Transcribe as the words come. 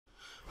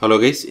Hello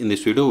guys, in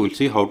this video we will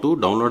see how to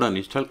download and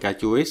install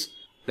CachyOS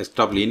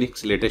desktop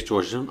Linux latest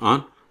version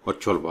on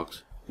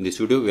VirtualBox. In this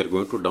video we are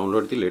going to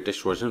download the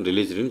latest version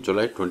released in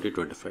July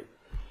 2025.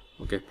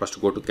 Okay,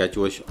 first go to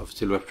CachyOS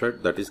official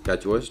website, that is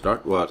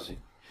CachyOS.org. Hit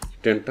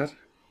enter.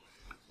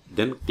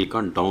 Then click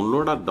on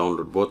download or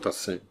download, both are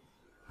same.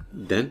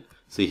 Then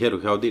see here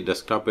we have the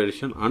desktop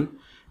edition and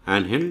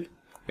handheld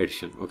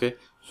edition. Okay,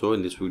 so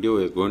in this video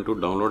we are going to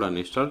download and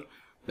install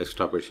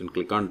desktop edition.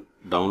 Click on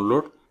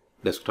download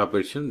desktop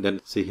edition. Then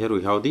see here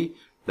we have the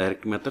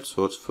direct method,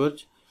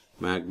 SourceForge,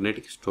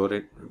 magnetic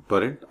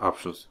torrent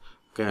options.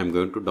 Okay, I am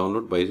going to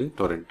download by using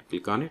torrent.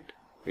 Click on it.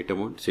 Wait a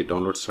moment. See,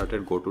 download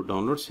started. Go to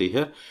download. See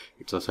here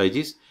its size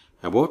is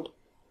about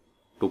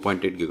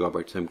 2.8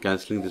 gigabytes. I am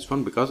cancelling this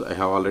one because I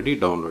have already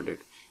downloaded.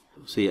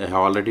 See, I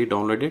have already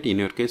downloaded. In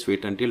your case,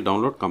 wait until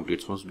download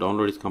completes. Once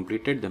download is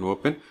completed, then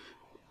open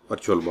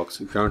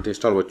VirtualBox. If you want to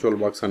install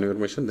VirtualBox on your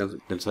machine,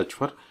 then search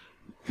for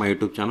my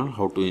YouTube channel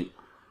how to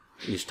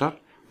install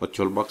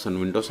VirtualBox on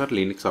Windows or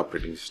Linux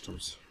operating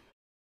systems.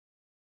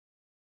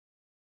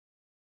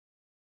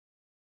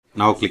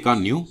 Now click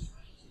on new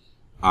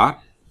or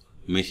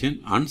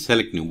machine and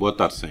select new, both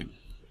are same.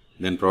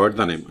 Then provide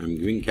the name. I am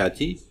giving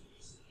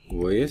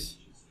CachyOS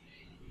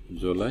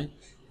July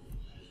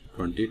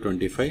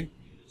 2025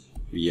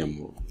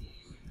 VMO.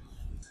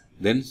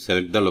 Then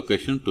select the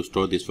location to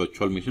store this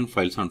virtual machine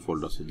files and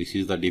folders. This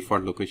is the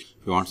default location.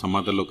 If you want some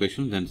other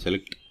location, then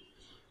select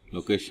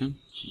location.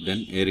 Then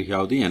here you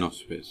have the enough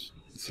space.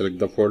 Select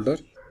the folder.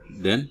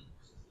 Then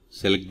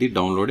select the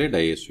downloaded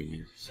ISO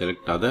image.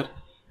 Select other.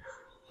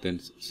 Then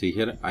see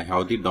here I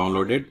have the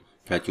downloaded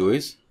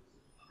CachyOS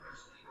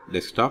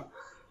desktop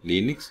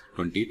Linux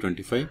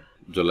 2025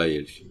 July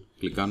edition.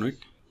 Click on it.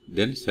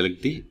 Then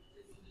select the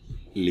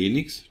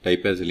Linux,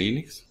 type as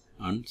Linux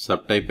and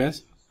subtype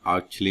as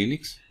Arch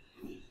Linux.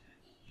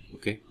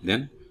 Okay,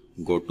 then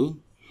go to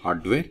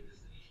hardware.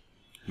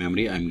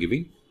 Memory I am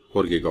giving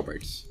 4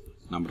 gigabytes.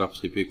 Number of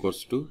CPU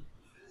cores to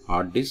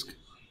hard disk.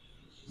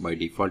 By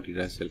default it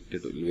has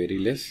selected very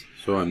less,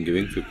 so I am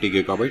giving 50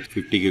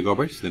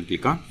 gigabytes. Then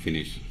click on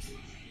finish.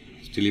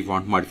 Still, if you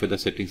want to modify the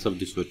settings of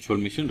this virtual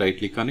machine, right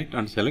click on it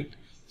and select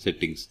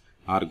settings,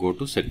 or go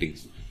to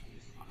settings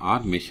or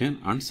machine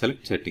and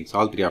select settings.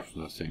 All three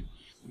options are same.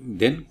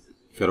 Then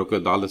if you are okay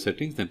with all the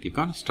settings, then click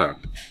on start.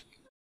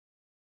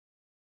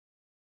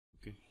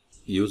 Okay.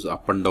 Use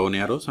up and down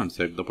arrows and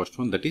select the first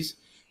one, that is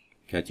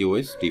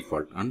CachyOS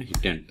default, and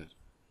hit enter.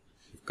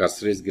 If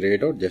cursor is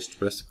grayed out, just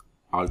press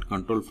Alt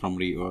Control from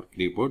your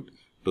keyboard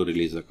to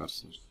release the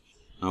cursor.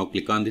 Now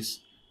click on this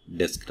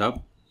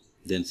desktop.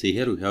 Then see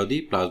here we have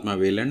the Plasma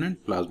Wayland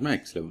and Plasma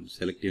X11.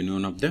 Select any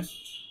one of them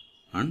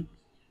and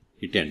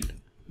hit enter.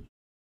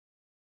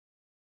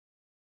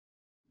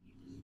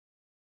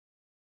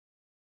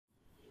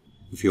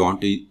 If you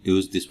want to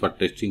use this for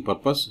testing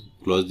purpose,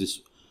 close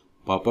this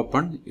pop-up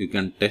and you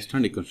can test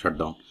and you can shut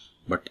down.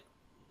 But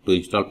to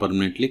install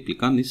permanently,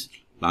 click on this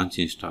launch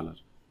installer.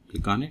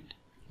 Click on it.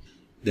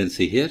 Then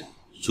see here,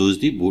 choose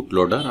the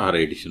bootloader or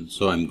edition.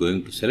 So I am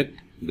going to select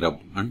grub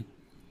and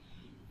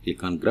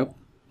click on grub.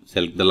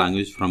 Select the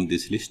language from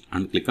this list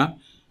and click on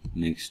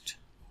next.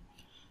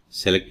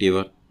 Select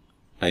your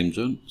time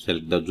zone.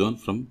 Select the zone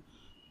from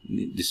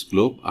this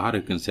globe, or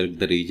you can select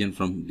the region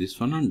from this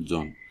one and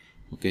zone.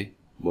 Okay,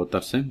 both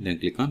are same. Then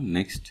click on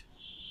next.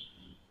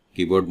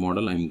 Keyboard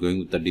model I am going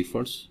with the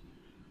defaults.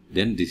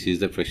 Then this is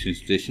the fresh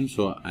installation,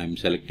 so I am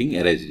selecting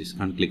erase disk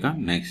and click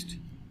on next.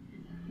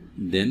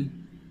 Then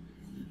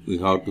we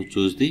have to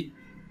choose the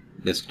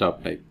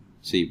desktop type.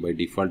 See, by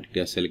default it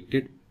has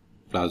selected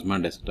Plasma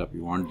desktop.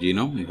 You want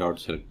genome, you have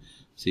to select.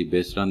 See,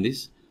 based on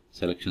this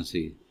selection,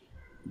 see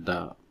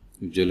the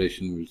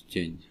visualization will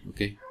change.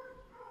 Okay,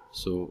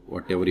 so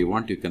whatever you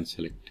want you can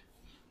select.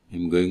 I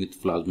am going with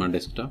Plasma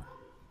desktop.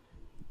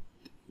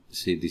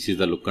 See, this is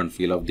the look and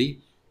feel of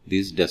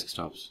these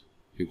desktops.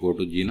 If you go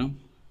to genome,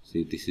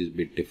 see, this is a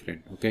bit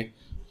different. Okay,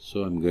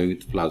 so I am going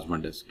with Plasma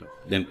desktop.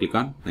 Then click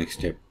on next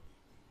step.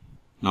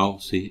 Now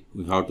see,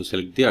 we have to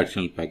select the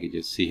additional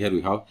packages. See here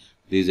we have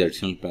these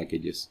additional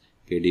packages,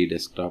 KD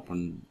desktop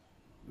and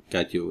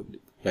Cachy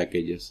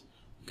packages.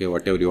 Okay,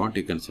 whatever you want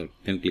you can select.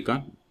 Then click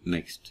on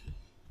next.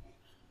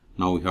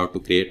 Now we have to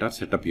create or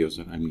set up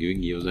user. I am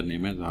giving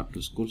username as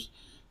R2 schools.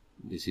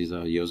 This is a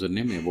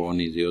username. Above one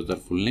is user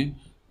full name.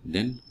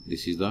 Then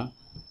this is the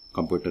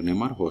computer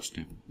name or host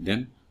name.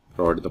 Then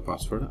provide the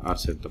password or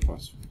set the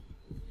password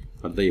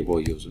for the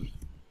above user,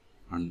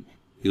 and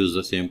use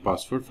the same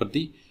password for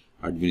the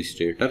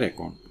administrator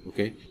account.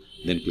 Okay,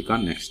 then click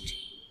on next.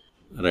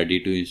 Ready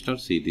to install.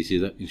 See, this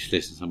is the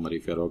installation summary.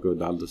 If you are okay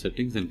with all the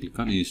settings, then click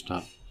on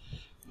install.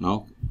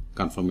 Now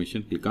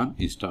confirmation, click on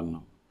install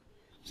now.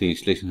 See,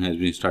 installation has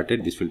been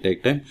started. This will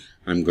take time.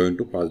 I am going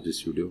to pause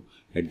this video.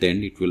 At the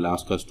end it will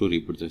ask us to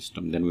reboot the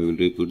system. Then we will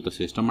reboot the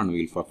system and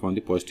we will perform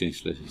the post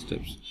installation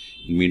steps.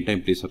 In the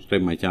meantime, please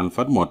subscribe my channel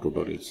for more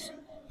tutorials.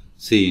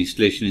 See,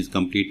 installation is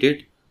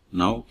completed.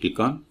 Now click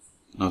on,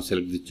 now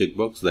select the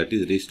checkbox, that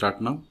is restart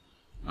now,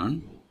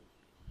 and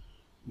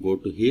go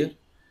to here.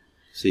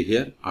 See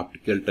here,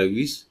 optical drive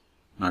is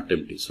not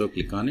empty. So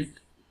click on it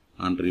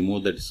and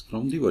remove the disk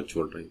from the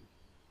virtual drive.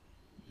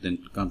 Then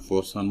click on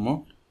force on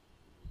mount.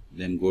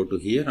 Then go to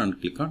here and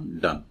click on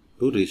done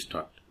to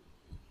restart.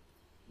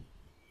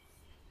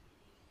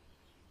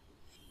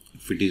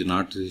 If it is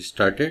not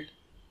restarted,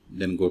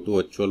 then go to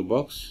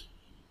VirtualBox,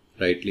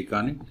 right click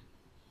on it,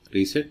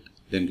 reset,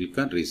 then click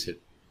on reset.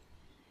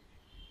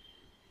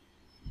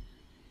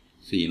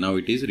 See, now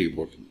it is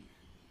rebooting.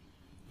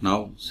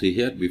 Now see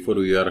here, before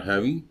we are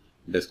having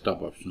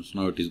desktop options,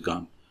 now it is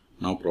gone.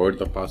 Now provide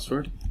the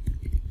password,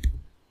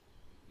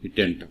 hit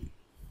enter.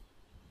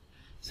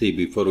 See,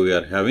 before we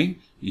are having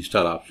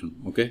install option,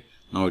 okay,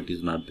 now it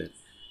is not there.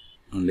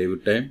 And every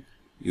time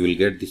you will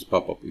get this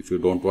pop-up. If you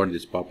don't want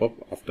this pop-up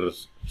after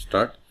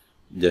start,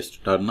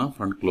 just turn off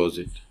and close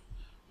it.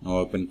 Now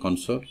open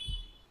console.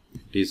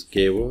 It is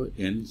KONCOLE.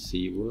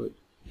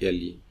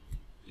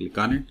 Click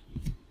on it.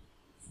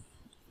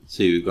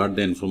 See, you got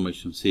the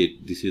information. See,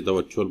 this is the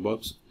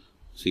VirtualBox.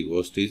 See,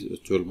 host is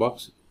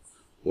VirtualBox,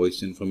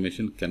 OS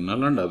information,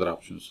 kernel, and other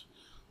options.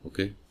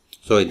 Okay.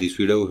 So in this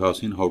video we have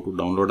seen how to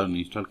download and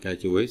install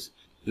CachyOS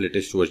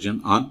latest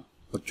version on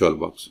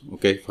VirtualBox.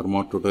 Okay. For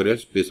more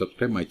tutorials, please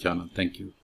subscribe my channel. Thank you.